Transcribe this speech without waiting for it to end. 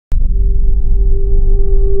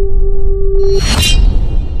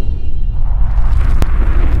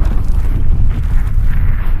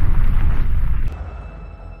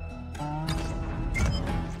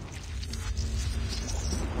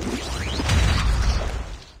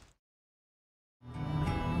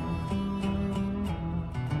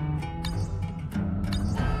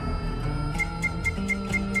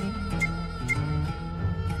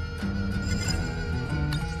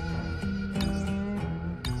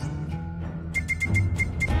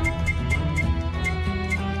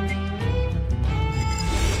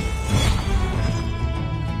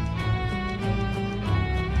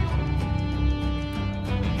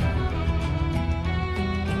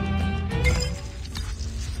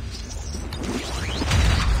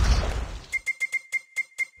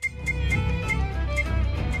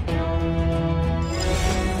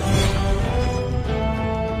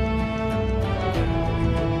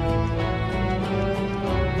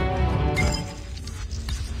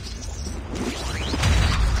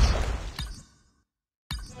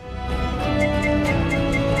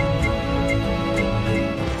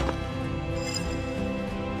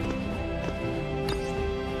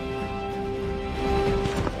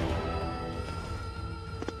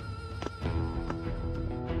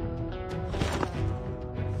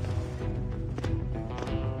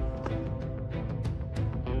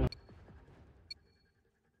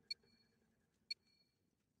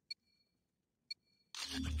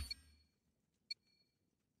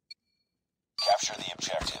Capture the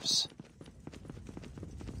objectives.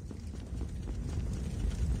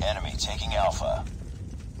 Enemy taking Alpha.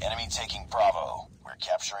 Enemy taking Bravo. We're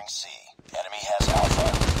capturing C. Enemy has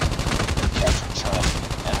Alpha. Capture Charlie.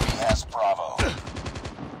 Enemy has Bravo.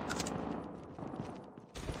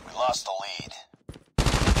 We lost the lead.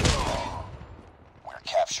 We're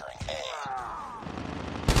capturing A.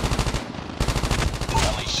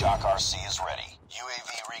 Friendly Shock RC is ready.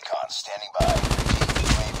 UAV recon standing by.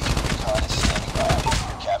 UAV recon is standing by.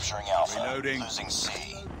 We're capturing Alpha. Reloading. Losing C.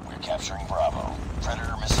 We're capturing Bravo.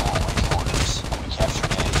 Predator missile awaiting orders. We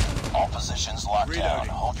captured A. All positions locked down.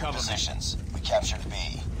 Hold your positions. We captured B.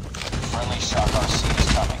 Friendly Shock RC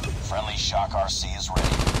is coming. Friendly Shock RC is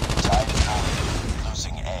ready. Tide is moving.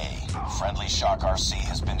 Losing A. Friendly Shock RC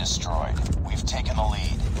has been destroyed. We've taken the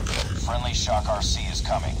lead. Friendly Shock RC is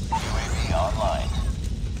coming. UAV online.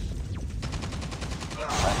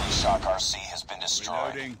 Friendly Shock RC has been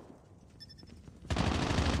destroyed. Reloading.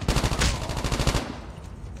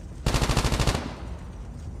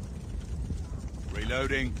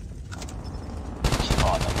 Reloading. Keep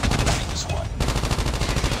on them. Winning this one.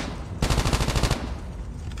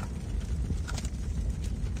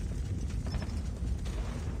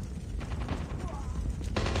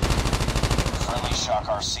 Friendly Shock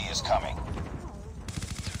RC is coming.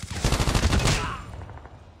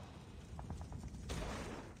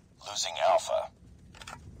 Losing Alpha.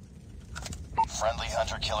 Friendly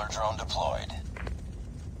hunter-killer drone deployed.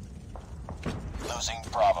 Losing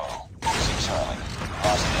Bravo. Losing Charlie.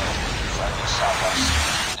 Lost A. Friendly Shock RC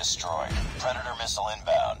has been destroyed. Predator missile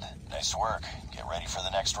inbound. Nice work. Get ready for the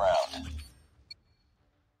next round.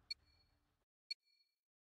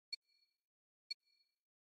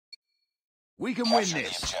 We can Capture win the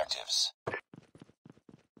this. objectives.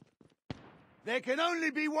 There can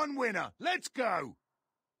only be one winner. Let's go.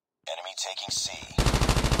 Enemy taking C.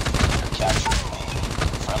 We're capturing B.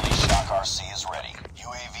 Friendly Shock RC is ready.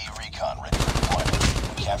 UAV recon ready for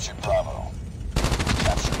deployment. We captured Bravo. We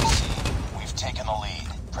captured C. We've taken the lead.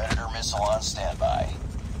 Predator missile on standby.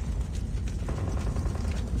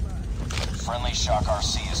 Friendly Shock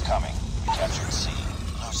RC is coming. We captured C.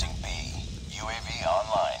 Losing B. UAV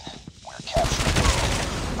online. We're capturing A.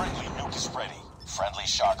 Friendly Nuke is ready. Friendly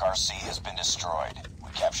Shock RC has been destroyed. We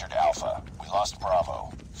captured Alpha. We lost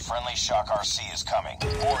Bravo. Friendly Shock RC is coming.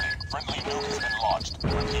 Warning, friendly nuke has been launched.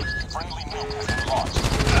 Repeat, friendly nuke has been launched.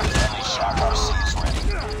 Friendly Shock RC is ready.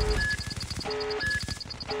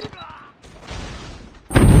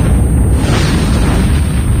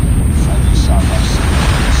 Friendly Shock RC has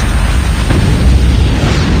been destroyed.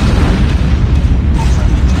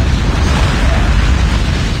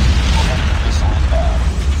 Friendly missile inbound.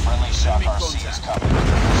 Friendly Shock RC is coming.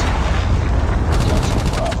 Capturing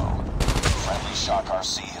Bravo. Friendly Shock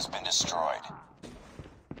RC has been destroyed.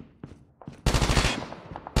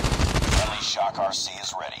 Friendly Shock RC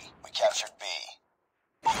is ready. We captured B.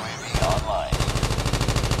 UAV online.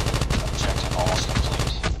 Objective almost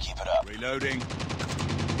complete. Keep it up. Reloading.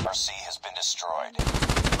 RC has been destroyed.